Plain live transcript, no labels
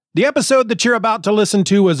The episode that you're about to listen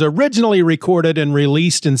to was originally recorded and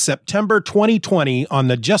released in September 2020 on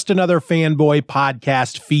the Just Another Fanboy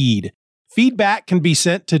podcast feed. Feedback can be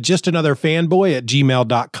sent to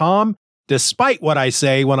justanotherfanboy@gmail.com, despite what I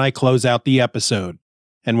say when I close out the episode.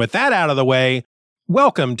 And with that out of the way,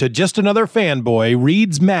 welcome to Just Another Fanboy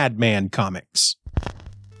Reads Madman Comics.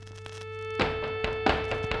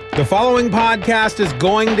 The following podcast is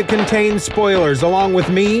going to contain spoilers, along with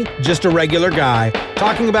me, just a regular guy,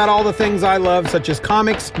 talking about all the things I love, such as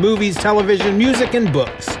comics, movies, television, music, and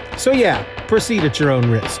books. So yeah, proceed at your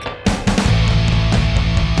own risk.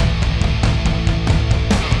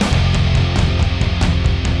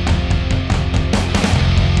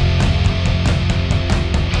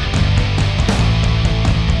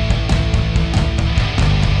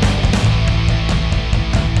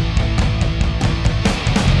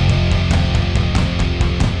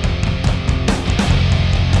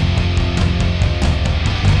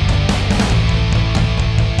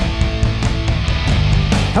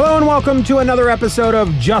 Hello and welcome to another episode of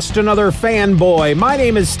Just Another Fanboy. My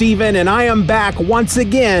name is Steven and I am back once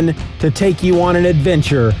again to take you on an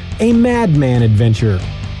adventure, a Madman adventure.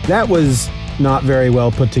 That was not very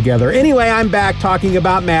well put together. Anyway, I'm back talking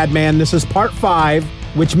about Madman. This is part 5,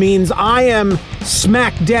 which means I am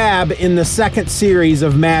smack dab in the second series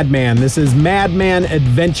of Madman. This is Madman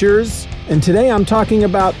Adventures, and today I'm talking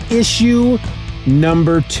about issue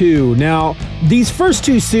number 2. Now, these first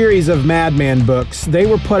 2 series of Madman books, they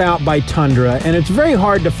were put out by Tundra, and it's very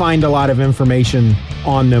hard to find a lot of information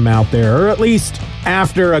on them out there, or at least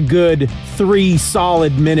after a good 3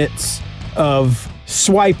 solid minutes of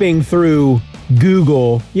swiping through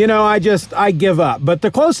Google, I give up. But the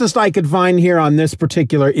closest I could find here on this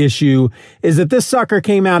particular issue is that this sucker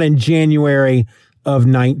came out in January of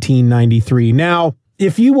 1993. Now,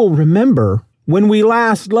 if you will remember, when we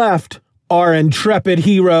last left our intrepid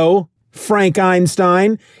hero, Frank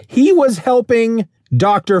Einstein, he was helping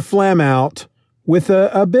Dr. Flem out with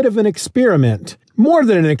a bit of an experiment. More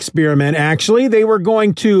than an experiment, actually. They were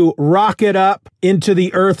going to rocket up into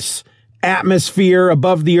the Earth's atmosphere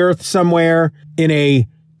above the Earth somewhere in a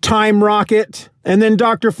time rocket. And then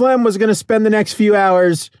Dr. Flem was going to spend the next few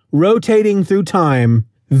hours rotating through time,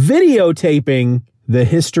 videotaping the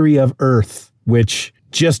history of Earth, which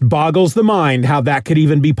just boggles the mind how that could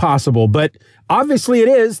even be possible. But obviously it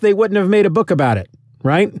is. They wouldn't have made a book about it,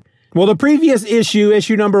 right? Well, the previous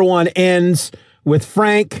issue number 1, ends with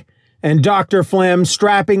Frank and Dr. Flem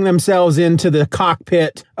strapping themselves into the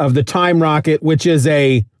cockpit of the time rocket, which is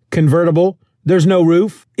a convertible. There's no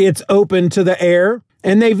roof. It's open to the air.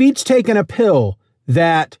 And they've each taken a pill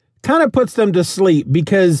that kind of puts them to sleep,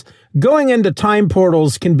 because going into time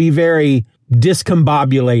portals can be very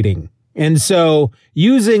discombobulating. And so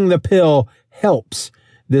using the pill helps,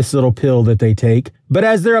 this little pill that they take. But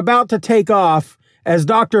as they're about to take off, as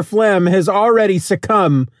Dr. Flem has already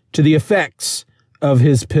succumbed to the effects of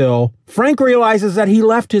his pill, Frank realizes that he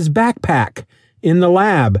left his backpack in the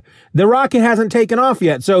lab. The rocket hasn't taken off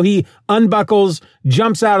yet, so he unbuckles,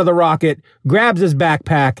 jumps out of the rocket, grabs his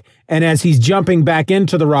backpack, and as he's jumping back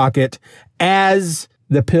into the rocket, as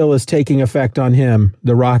the pill is taking effect on him,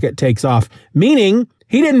 the rocket takes off, meaning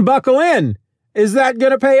he didn't buckle in. Is that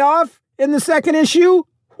going to pay off in the second issue?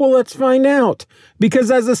 Well, let's find out.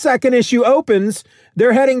 Because as the second issue opens,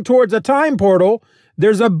 they're heading towards a time portal.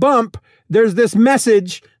 There's a bump. There's this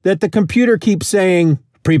message that the computer keeps saying,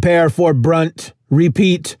 "Prepare for brunt.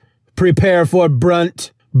 Repeat, prepare for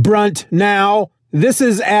brunt. Brunt now." This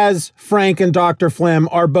is as Frank and Dr. Flem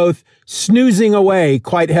are both snoozing away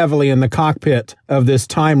quite heavily in the cockpit of this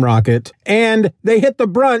time rocket. And they hit the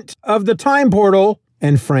brunt of the time portal,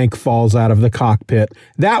 and Frank falls out of the cockpit.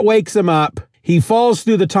 That wakes him up. He falls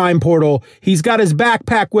through the time portal. He's got his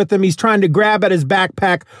backpack with him. He's trying to grab at his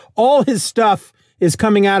backpack. All his stuff is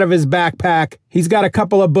coming out of his backpack. He's got a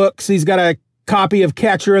couple of books. He's got a copy of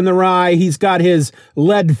Catcher in the Rye. He's got his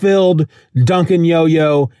lead-filled Duncan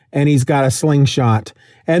yo-yo, and he's got a slingshot.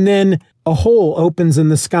 And then a hole opens in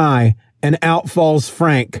the sky, and out falls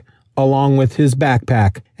Frank, along with his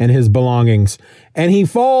backpack and his belongings. And he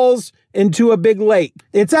falls into a big lake.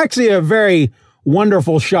 It's actually a very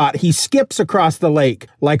wonderful shot. He skips across the lake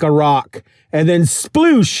like a rock, and then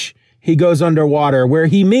sploosh, he goes underwater, where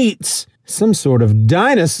he meets some sort of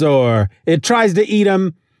dinosaur. It tries to eat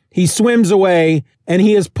him. He swims away, and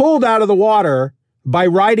he is pulled out of the water by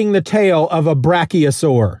riding the tail of a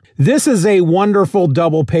brachiosaur. This is a wonderful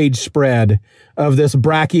double-page spread of this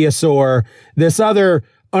brachiosaur, this other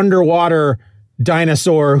underwater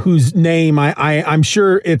dinosaur whose name I'm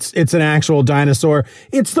sure it's an actual dinosaur.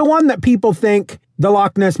 It's the one that people think the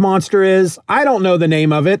Loch Ness Monster is. I don't know the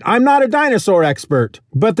name of it. I'm not a dinosaur expert.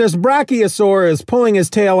 But this brachiosaur is pulling his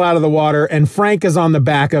tail out of the water, and Frank is on the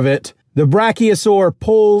back of it. The brachiosaur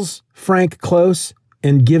pulls Frank close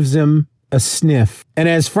and gives him a sniff. And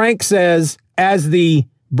as Frank says, as the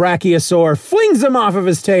brachiosaur flings him off of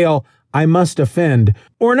his tail, I must offend.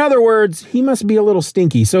 Or in other words, he must be a little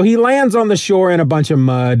stinky. So he lands on the shore in a bunch of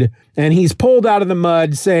mud, and he's pulled out of the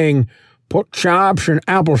mud saying, "Pork chops and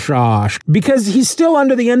applesauce," because he's still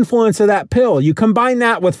under the influence of that pill. You combine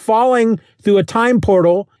that with falling through a time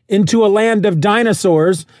portal into a land of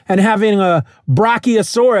dinosaurs and having a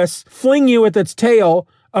brachiosaurus fling you with its tail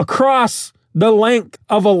across the length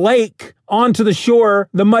of a lake onto the shore,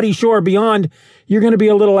 the muddy shore beyond, you're going to be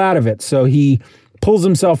a little out of it. So he pulls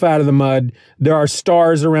himself out of the mud. There are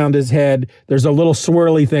stars around his head. There's a little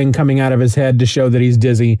swirly thing coming out of his head to show that he's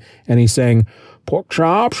dizzy. And he's saying, "Pork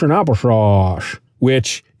chops and applesauce,"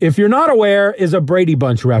 which, if you're not aware, is a Brady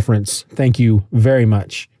Bunch reference. Thank you very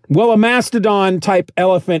much. Well, a mastodon-type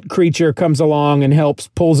elephant creature comes along and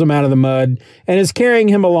pulls him out of the mud, and is carrying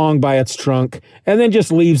him along by its trunk, and then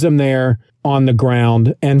just leaves him there on the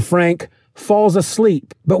ground. And Frank falls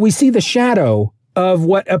asleep. But we see the shadow of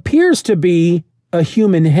what appears to be a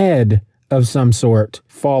human head of some sort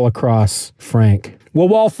fall across Frank. Well,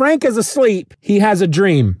 while Frank is asleep, he has a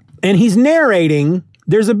dream. And he's narrating.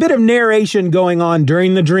 There's a bit of narration going on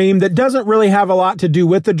during the dream that doesn't really have a lot to do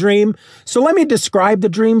with the dream. So let me describe the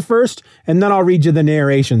dream first, and then I'll read you the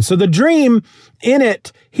narration. So the dream, in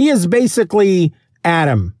it, he is basically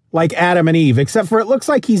Adam, like Adam and Eve, except for it looks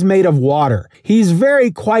like he's made of water. He's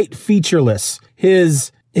very quite featureless.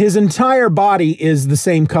 His entire body is the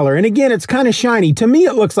same color. And again, it's kind of shiny. To me,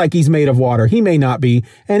 it looks like he's made of water. He may not be.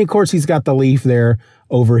 And of course, he's got the leaf there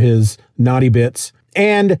over his naughty bits.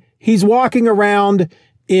 And he's walking around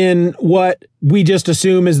in what we just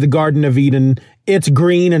assume is the Garden of Eden. It's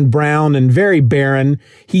green and brown and very barren.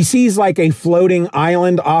 He sees like a floating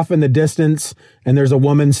island off in the distance, and there's a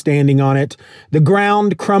woman standing on it. The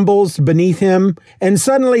ground crumbles beneath him, and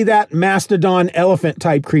suddenly that mastodon elephant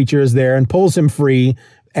type creature is there and pulls him free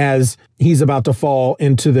as he's about to fall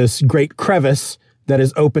into this great crevice that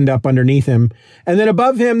is opened up underneath him. And then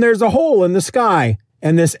above him, there's a hole in the sky,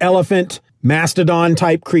 and this elephant mastodon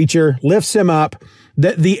type creature lifts him up.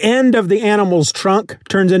 The end of the animal's trunk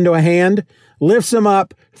turns into a hand, lifts him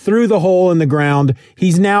up through the hole in the ground.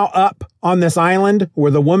 He's now up on this island where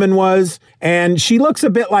the woman was, and she looks a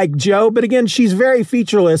bit like Joe, but again, she's very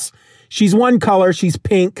featureless. She's one color. She's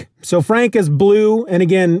pink. So Frank is blue, and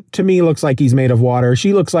again, to me, looks like he's made of water.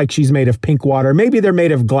 She looks like she's made of pink water. Maybe they're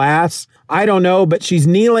made of glass. I don't know, but she's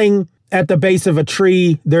kneeling at the base of a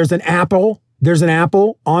tree. There's an apple. There's an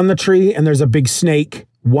apple on the tree, and there's a big snake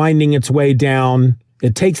winding its way down.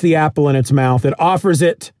 It takes the apple in its mouth. It offers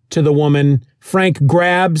it to the woman. Frank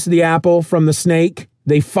grabs the apple from the snake.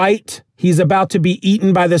 They fight. He's about to be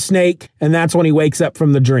eaten by the snake, and that's when he wakes up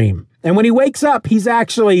from the dream. And when he wakes up, he's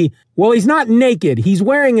not naked. He's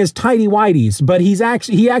wearing his tighty-whities, but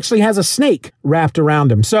he actually has a snake wrapped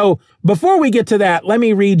around him. So before we get to that, let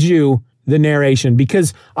me read you the narration,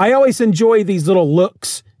 because I always enjoy these little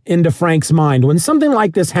looks into Frank's mind. When something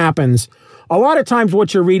like this happens, a lot of times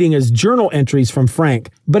what you're reading is journal entries from Frank,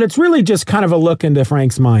 but it's really just kind of a look into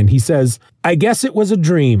Frank's mind. He says, "I guess it was a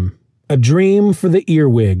dream for the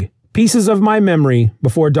earwig. Pieces of my memory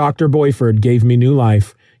before Dr. Boyford gave me new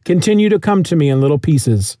life continue to come to me in little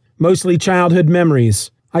pieces, mostly childhood memories.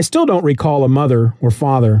 I still don't recall a mother or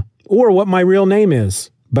father or what my real name is,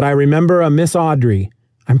 but I remember a Miss Audrey.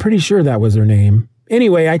 I'm pretty sure that was her name.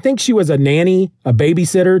 Anyway, I think she was a nanny, a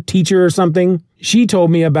babysitter, teacher or something. She told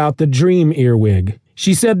me about the dream earwig.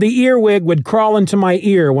 She said the earwig would crawl into my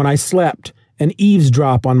ear when I slept and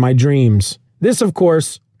eavesdrop on my dreams. This, of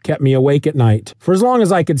course, kept me awake at night for as long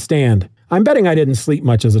as I could stand. I'm betting I didn't sleep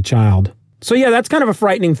much as a child." So yeah, that's kind of a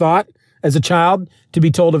frightening thought as a child, to be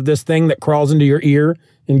told of this thing that crawls into your ear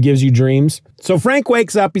and gives you dreams. So Frank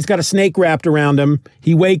wakes up. He's got a snake wrapped around him.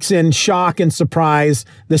 He wakes in shock and surprise.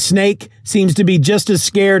 The snake seems to be just as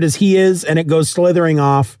scared as he is, and it goes slithering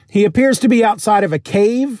off. He appears to be outside of a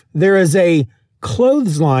cave. There is a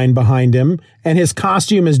clothesline behind him, and his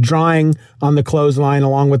costume is drying on the clothesline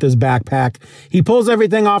along with his backpack. He pulls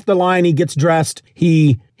everything off the line. He gets dressed.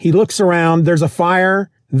 He looks around. There's a fire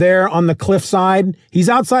there on the cliffside. He's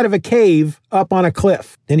outside of a cave up on a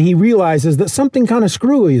cliff, and he realizes that something kind of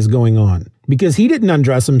screwy is going on, because he didn't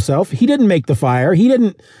undress himself. He didn't make the fire. He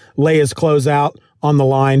didn't lay his clothes out on the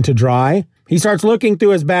line to dry. He starts looking through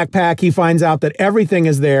his backpack. He finds out that everything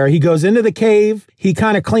is there. He goes into the cave. He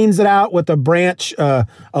kind of cleans it out with a branch, a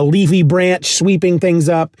leafy branch, sweeping things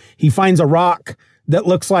up. He finds a rock that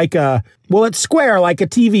looks like it's square, like a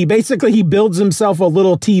TV. Basically, he builds himself a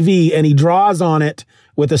little TV and he draws on it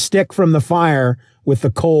with a stick from the fire with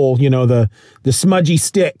the coal, the smudgy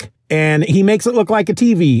stick. And he makes it look like a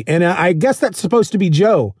TV. And I guess that's supposed to be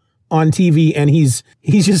Joe on TV. And he's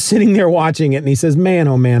just sitting there watching it. And he says, man,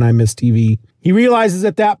 oh man, I miss TV. He realizes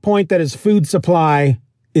at that point that his food supply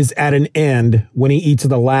is at an end when he eats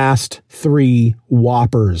the last 3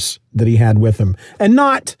 Whoppers that he had with him. And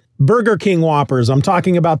not Burger King Whoppers. I'm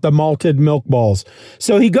talking about the malted milk balls.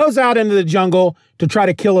 So he goes out into the jungle to try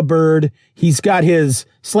to kill a bird. He's got his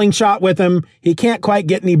slingshot with him. He can't quite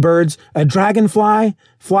get any birds. A dragonfly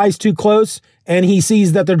flies too close, and he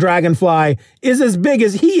sees that the dragonfly is as big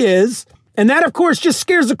as he is. And that, of course, just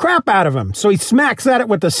scares the crap out of him. So he smacks at it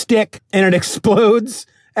with a stick, and it explodes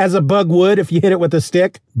as a bug would if you hit it with a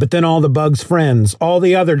stick. But then all the bug's friends, all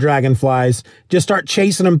the other dragonflies, just start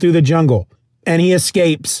chasing him through the jungle. And he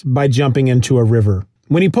escapes by jumping into a river.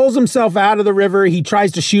 When he pulls himself out of the river, he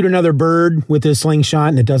tries to shoot another bird with his slingshot,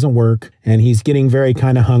 and it doesn't work. And he's getting very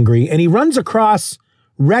kind of hungry. And he runs across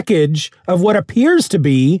wreckage of what appears to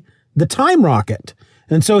be the time rocket.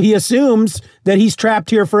 And so he assumes that he's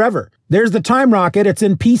trapped here forever. There's the time rocket. It's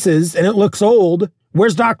in pieces, and it looks old.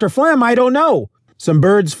 Where's Dr. Flem? I don't know. Some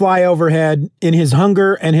birds fly overhead. In his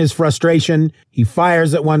hunger and his frustration, he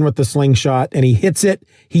fires at one with the slingshot and he hits it.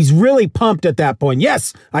 He's really pumped at that point.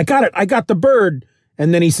 Yes, I got it. I got the bird.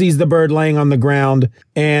 And then he sees the bird laying on the ground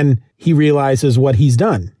and he realizes what he's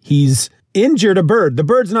done. He's injured a bird. The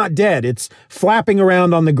bird's not dead. It's flapping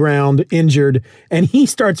around on the ground, injured. And he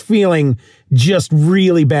starts feeling just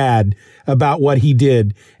really bad about what he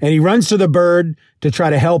did. And he runs to the bird to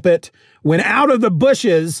try to help it. When out of the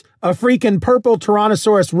bushes, a freaking purple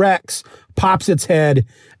Tyrannosaurus Rex pops its head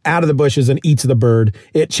out of the bushes and eats the bird.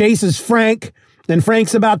 It chases Frank, and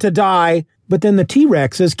Frank's about to die, but then the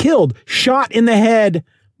T-Rex is killed, shot in the head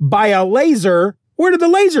by a laser. Where did the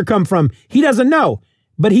laser come from? He doesn't know,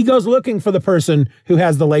 but he goes looking for the person who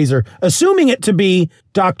has the laser, assuming it to be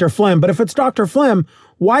Dr. Flem. But if it's Dr. Flem,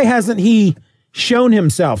 why hasn't he shown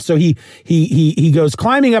himself? So he goes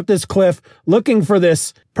climbing up this cliff looking for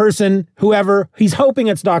this person, whoever. He's hoping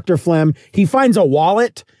it's Dr. Flem. He finds a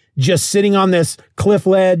wallet just sitting on this cliff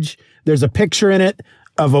ledge. There's a picture in it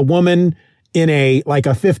of a woman in a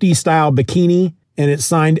 50s style bikini, and it's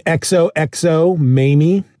signed XOXO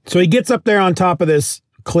Mamie. So he gets up there on top of this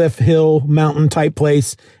cliff hill mountain type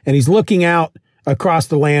place, and he's looking out across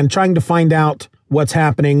the land trying to find out what's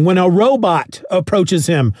happening when a robot approaches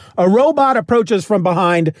him. A robot approaches from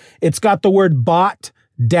behind. It's got the word bot-M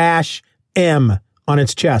on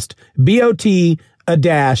its chest. B-O-T, a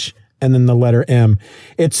dash, and then the letter M.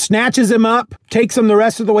 It snatches him up, takes him the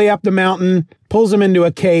rest of the way up the mountain, pulls him into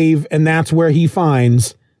a cave, and that's where he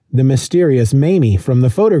finds the mysterious Mamie from the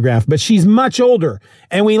photograph. But she's much older,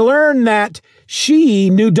 and we learn that she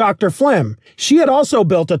knew Dr. Flem. She had also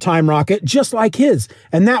built a time rocket just like his,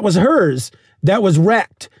 and that was hers. That was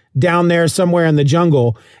wrecked down there somewhere in the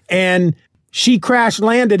jungle. And she crash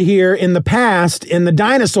landed here in the past, in the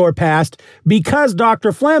dinosaur past, because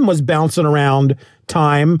Dr. Flem was bouncing around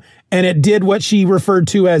time and it did what she referred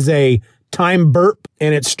to as a time burp,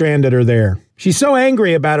 and it stranded her there. She's so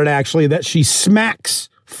angry about it, actually, that she smacks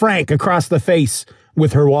Frank across the face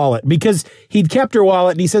with her wallet because he'd kept her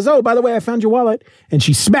wallet, and he says, oh, by the way, I found your wallet. And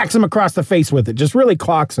she smacks him across the face with it, just really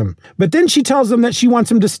clocks him. But then she tells him that she wants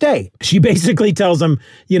him to stay. She basically tells him,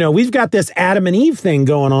 we've got this Adam and Eve thing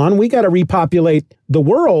going on. We got to repopulate the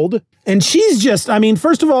world. And she's just,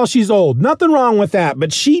 first of all, she's old. Nothing wrong with that.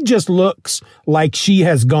 But she just looks like she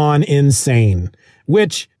has gone insane,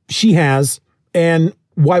 which she has. And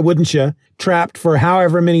why wouldn't you? Trapped for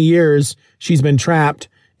however many years she's been trapped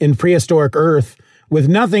in prehistoric Earth with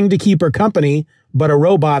nothing to keep her company but a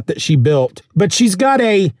robot that she built. But she's got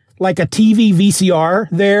a TV VCR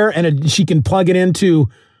there, and she can plug it into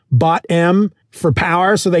Bot M for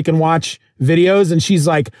power so they can watch videos. And she's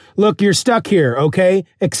like, look, you're stuck here, okay?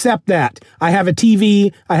 Accept that. I have a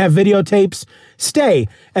TV. I have videotapes. Stay.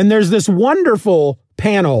 And there's this wonderful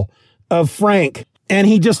panel of Frank, and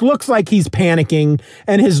he just looks like he's panicking,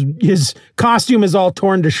 and his costume is all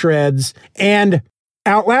torn to shreds. And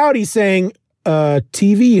out loud, he's saying,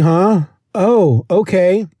 TV, huh? Oh,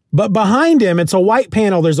 okay. But behind him, it's a white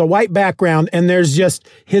panel. There's a white background, and there's just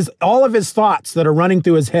all of his thoughts that are running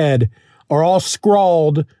through his head are all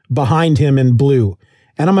scrawled behind him in blue.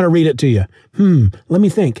 And I'm going to read it to you. Let me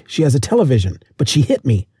think. She has a television, but she hit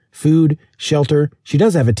me. Food, shelter. She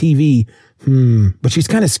does have a TV. But she's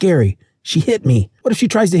kind of scary. She hit me. What if she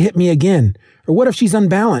tries to hit me again? Or what if she's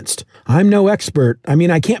unbalanced? I'm no expert. I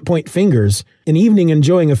mean, I can't point fingers. An evening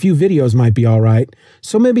enjoying a few videos might be all right.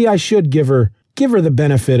 So maybe I should give her the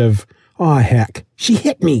benefit of, aw, heck. She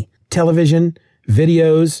hit me. Television,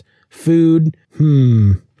 videos, food.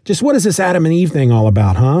 Just what is this Adam and Eve thing all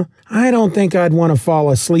about, huh? I don't think I'd want to fall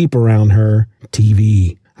asleep around her.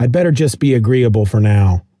 TV. I'd better just be agreeable for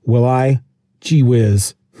now. Will I? Gee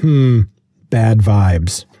whiz. Bad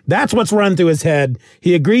vibes. That's what's run through his head.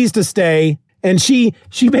 He agrees to stay, and she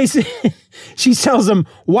basically, she tells him,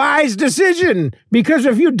 wise decision, because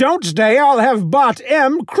if you don't stay, I'll have Bot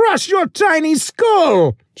M crush your tiny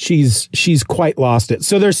skull. She's quite lost it.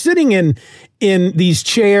 So they're sitting in these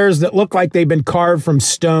chairs that look like they've been carved from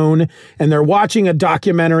stone, and they're watching a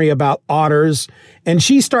documentary about otters, and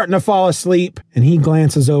she's starting to fall asleep, and he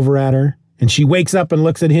glances over at her, and she wakes up and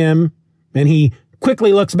looks at him, and he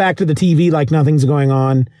quickly looks back to the TV like nothing's going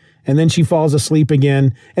on, and then she falls asleep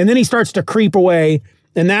again, and then he starts to creep away,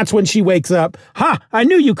 and that's when she wakes up. Ha! I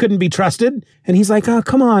knew you couldn't be trusted. And he's like, oh,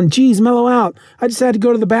 come on, geez, mellow out. I just had to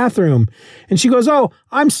go to the bathroom. And she goes, oh,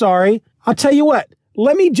 I'm sorry. I'll tell you what,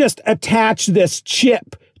 let me just attach this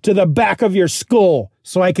chip to the back of your skull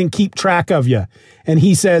so I can keep track of you. And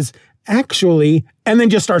he says, actually, and then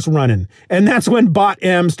just starts running. And that's when Bot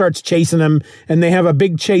M starts chasing him, and they have a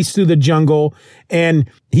big chase through the jungle, and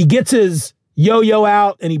he gets his yo-yo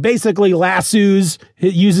out, and he basically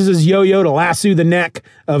uses his yo-yo to lasso the neck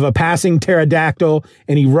of a passing pterodactyl,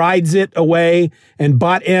 and he rides it away, and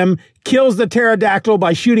Bot M kills the pterodactyl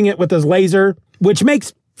by shooting it with his laser, which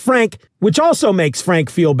also makes Frank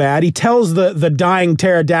feel bad. He tells the dying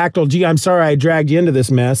pterodactyl, gee, I'm sorry I dragged you into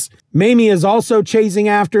this mess. Mamie is also chasing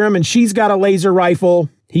after him, and she's got a laser rifle.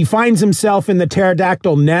 He finds himself in the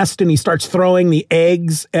pterodactyl nest, and he starts throwing the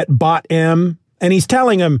eggs at Bot M, and he's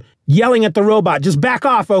telling him, yelling at the robot, just back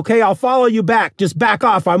off, okay? I'll follow you back. Just back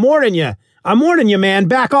off. I'm warning you, man.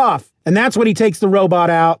 Back off. And that's when he takes the robot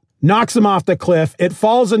out, knocks him off the cliff. It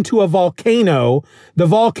falls into a volcano. The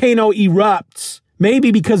volcano erupts.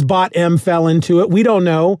 Maybe because Bot M fell into it. We don't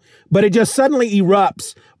know. But it just suddenly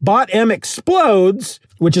erupts. Bot M explodes,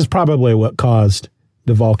 which is probably what caused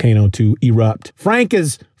the volcano to erupt. Frank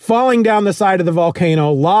is falling down the side of the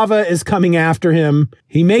volcano. Lava is coming after him.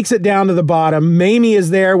 He makes it down to the bottom. Mamie is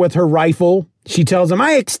there with her rifle. She tells him,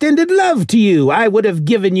 I extended love to you. I would have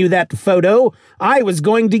given you that photo. I was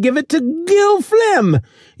going to give it to Gil Flem.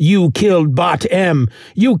 You killed Bot M.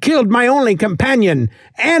 You killed my only companion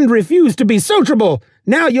and refused to be sociable.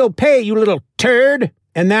 Now you'll pay, you little turd.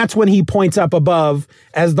 And that's when he points up above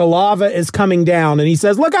as the lava is coming down, and he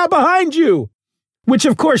says, look out behind you. Which,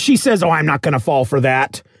 of course, she says, oh, I'm not going to fall for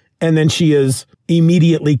that. And then she is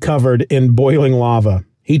immediately covered in boiling lava.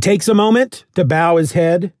 He takes a moment to bow his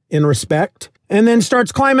head in respect and then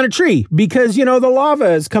starts climbing a tree because, the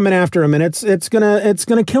lava is coming after him and it's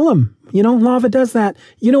gonna kill him. Lava does that.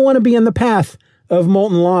 You don't want to be in the path of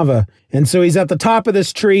molten lava. And so he's at the top of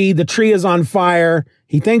this tree. The tree is on fire.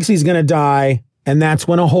 He thinks he's going to die. And that's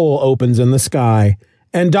when a hole opens in the sky.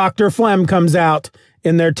 And Dr. Flem comes out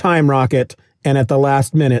in their time rocket and at the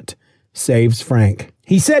last minute saves Frank.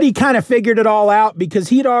 He said he kind of figured it all out because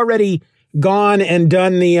he'd already gone and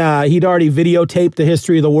done he'd already videotaped the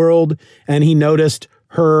history of the world, and he noticed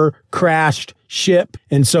her crashed ship.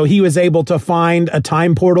 And so he was able to find a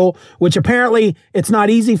time portal, which apparently it's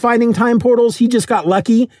not easy finding time portals. He just got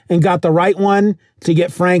lucky and got the right one to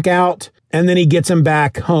get Frank out. And then he gets him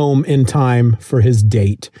back home in time for his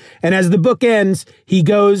date. And as the book ends, he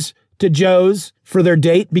goes to Joe's for their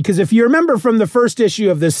date, because if you remember from the first issue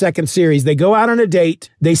of this second series, they go out on a date,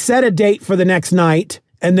 they set a date for the next night,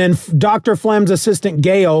 and then Dr. Flem's assistant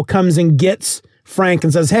Gail comes and gets Frank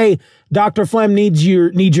and says, hey, Dr. Flem needs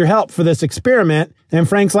your help for this experiment. And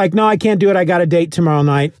Frank's like, no, I can't do it. I got a date tomorrow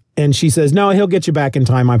night. And she says, no, he'll get you back in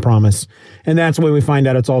time, I promise. And that's when we find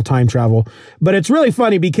out it's all time travel. But it's really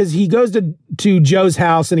funny because he goes to Joe's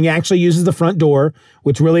house and he actually uses the front door,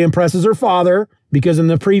 which really impresses her father, because in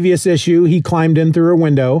the previous issue, he climbed in through her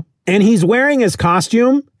window. And he's wearing his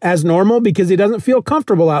costume as normal because he doesn't feel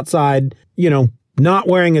comfortable outside, not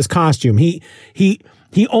wearing his costume. He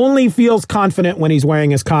only feels confident when he's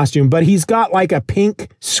wearing his costume, but he's got like a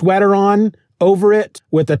pink sweater on over it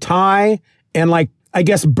with a tie and like, I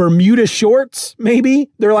guess, Bermuda shorts, maybe.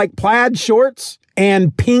 They're like plaid shorts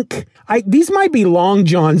and pink. These might be long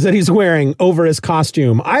johns that he's wearing over his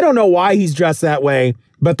costume. I don't know why he's dressed that way,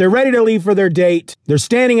 but they're ready to leave for their date. They're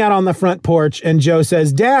standing out on the front porch, and Joe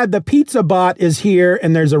says, Dad, the pizza bot is here,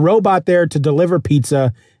 and there's a robot there to deliver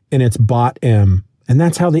pizza, and it's Bot M. And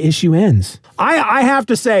that's how the issue ends. I have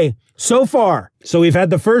to say, so far, so we've had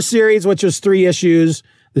the first series, which was 3 issues.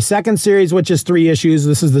 The second series, which is 3 issues.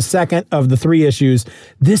 This is the second of the 3 issues.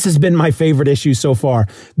 This has been my favorite issue so far.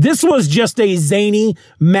 This was just a zany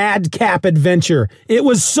madcap adventure. It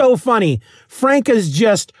was so funny. Frank is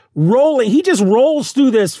just rolling. He just rolls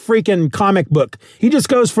through this freaking comic book. He just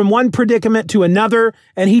goes from one predicament to another,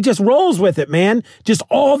 and he just rolls with it, man. Just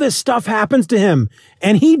all this stuff happens to him.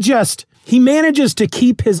 And he manages to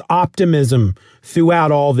keep his optimism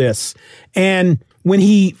throughout all this. And when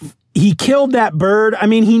he killed that bird, I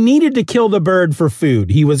mean, he needed to kill the bird for food.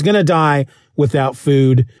 He was going to die without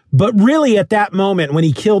food. But really, at that moment, when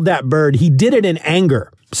he killed that bird, he did it in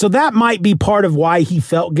anger. So that might be part of why he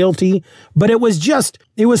felt guilty. But it was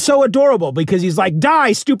so adorable because he's like,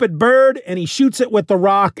 die, stupid bird. And he shoots it with the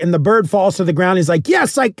rock and the bird falls to the ground. He's like,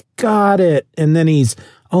 yes, I got it. And then he's,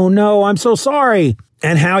 oh no, I'm so sorry.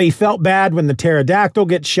 And how he felt bad when the pterodactyl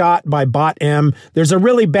gets shot by Bot M. There's a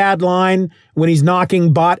really bad line when he's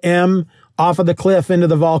knocking Bot M off of the cliff into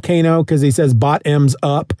the volcano because he says Bot M's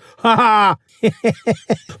up. Ha ha!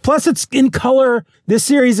 Plus, it's in color. This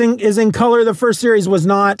series is in color. The first series was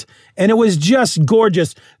not. And it was just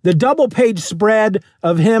gorgeous. The double-page spread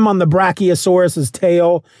of him on the Brachiosaurus's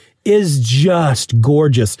tail is just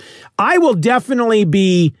gorgeous. I will definitely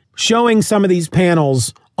be showing some of these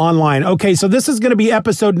panels online. Okay, so this is going to be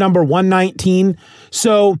episode number 119.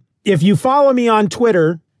 So if you follow me on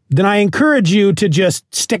Twitter, then I encourage you to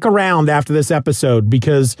just stick around after this episode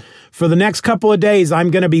because for the next couple of days,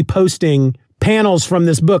 I'm going to be posting panels from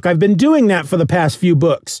this book. I've been doing that for the past few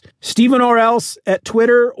books. Stephen or else at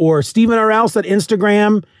Twitter or Stephen or else at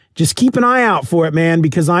Instagram. Just keep an eye out for it, man,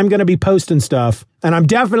 because I'm going to be posting stuff. And I'm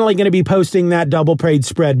definitely going to be posting that double page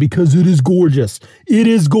spread because it is gorgeous. It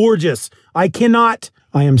is gorgeous. I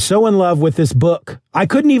am so in love with this book. I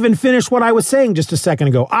couldn't even finish what I was saying just a second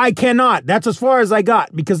ago. I cannot. That's as far as I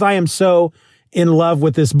got because I am so in love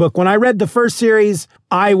with this book. When I read the first series,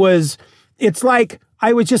 it's like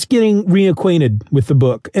I was just getting reacquainted with the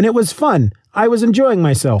book and it was fun. I was enjoying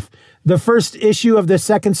myself. The first issue of the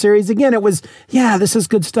second series, again, it was, yeah, this is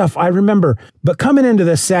good stuff. I remember. But coming into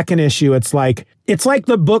the second issue, it's like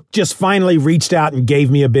the book just finally reached out and gave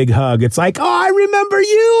me a big hug. It's like, oh, I remember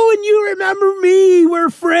you and you remember me. We're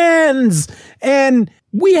friends. And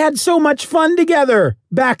we had so much fun together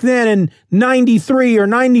back then in 93 or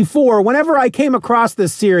 94. Whenever I came across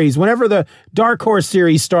this series, whenever the Dark Horse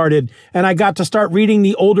series started and I got to start reading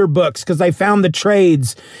the older books because I found the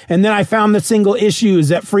trades and then I found the single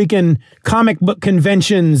issues at freaking comic book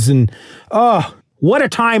conventions. And oh, what a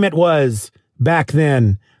time it was back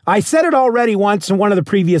then. I said it already once in one of the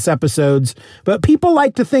previous episodes, but people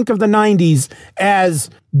like to think of the 90s as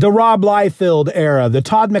the Rob Liefeld era, the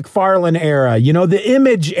Todd McFarlane era, the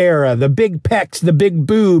Image era, the big pecs, the big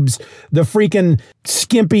boobs, the freaking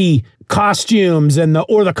skimpy costumes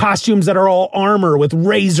or the costumes that are all armor with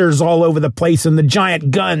razors all over the place and the giant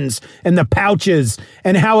guns and the pouches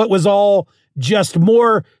and how it was all just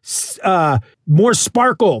more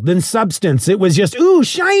sparkle than substance. It was just, ooh,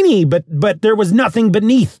 shiny, but there was nothing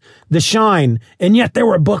beneath the shine. And yet there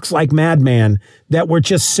were books like Madman that were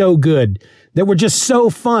just so good, that were just so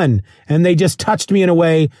fun. And they just touched me in a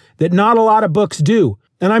way that not a lot of books do.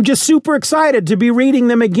 And I'm just super excited to be reading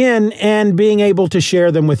them again and being able to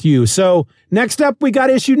share them with you. So next up, we got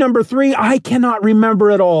issue number 3. I cannot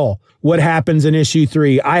remember at all what happens in issue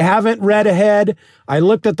 3. I haven't read ahead. I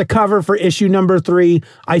looked at the cover for issue number 3.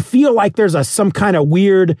 I feel like there's some kind of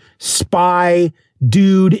weird spy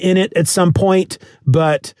dude in it at some point,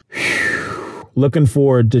 but looking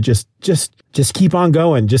forward to just keep on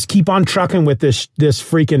going. Just keep on trucking with this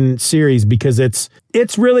freaking series because it's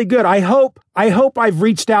really good. I hope I've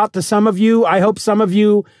reached out to some of you. I hope some of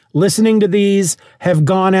you listening to these have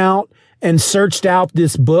gone out and searched out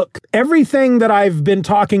this book. Everything that I've been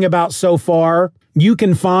talking about so far, you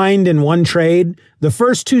can find in one trade. The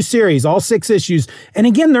first 2 series, all 6 issues. And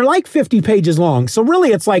again, they're like 50 pages long. So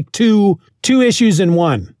really it's like two issues in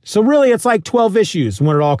one. So really it's like 12 issues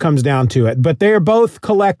when it all comes down to it. But they're both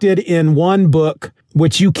collected in one book,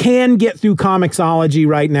 which you can get through Comixology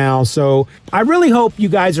right now. So I really hope you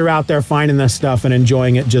guys are out there finding this stuff and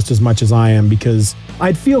enjoying it just as much as I am, because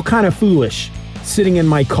I'd feel kind of foolish sitting in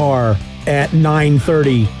my car at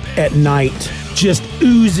 9:30 at night, just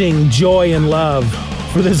oozing joy and love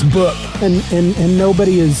for this book. And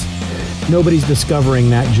nobody's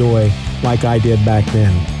discovering that joy like I did back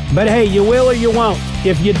then. But hey, you will or you won't.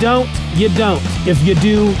 If you don't, you don't. If you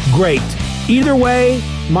do, great. Either way,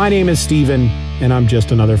 my name is Steven, and I'm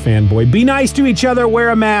just another fanboy. Be nice to each other,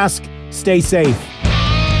 wear a mask, stay safe.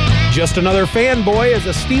 Just Another Fanboy is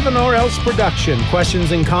a Stephen or Else production.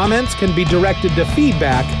 Questions and comments can be directed to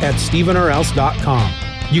feedback@stephenorelse.com.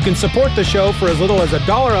 You can support the show for as little as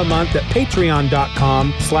 $1 a month at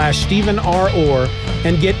patreon.com/StephenROr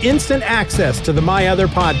and get instant access to the My Other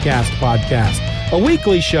podcast, a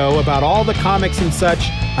weekly show about all the comics and such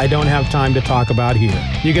I don't have time to talk about here.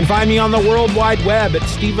 You can find me on the World Wide Web at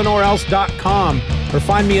StephenOrElse.com or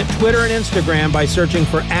find me at Twitter and Instagram by searching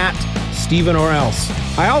for @StephenOrElse.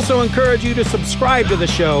 I also encourage you to subscribe to the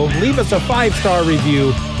show, leave us a 5-star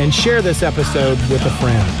review, and share this episode with a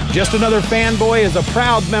friend. Just Another Fanboy is a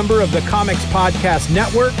proud member of the Comics Podcast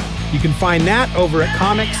Network. You can find that over at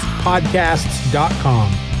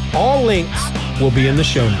comicspodcasts.com. All links will be in the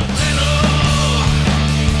show notes.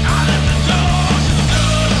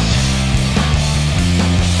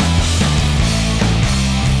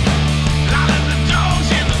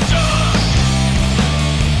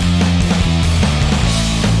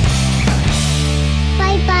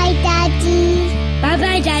 Bye-bye, Daddy.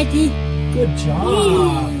 Bye-bye, Daddy. Good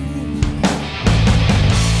job.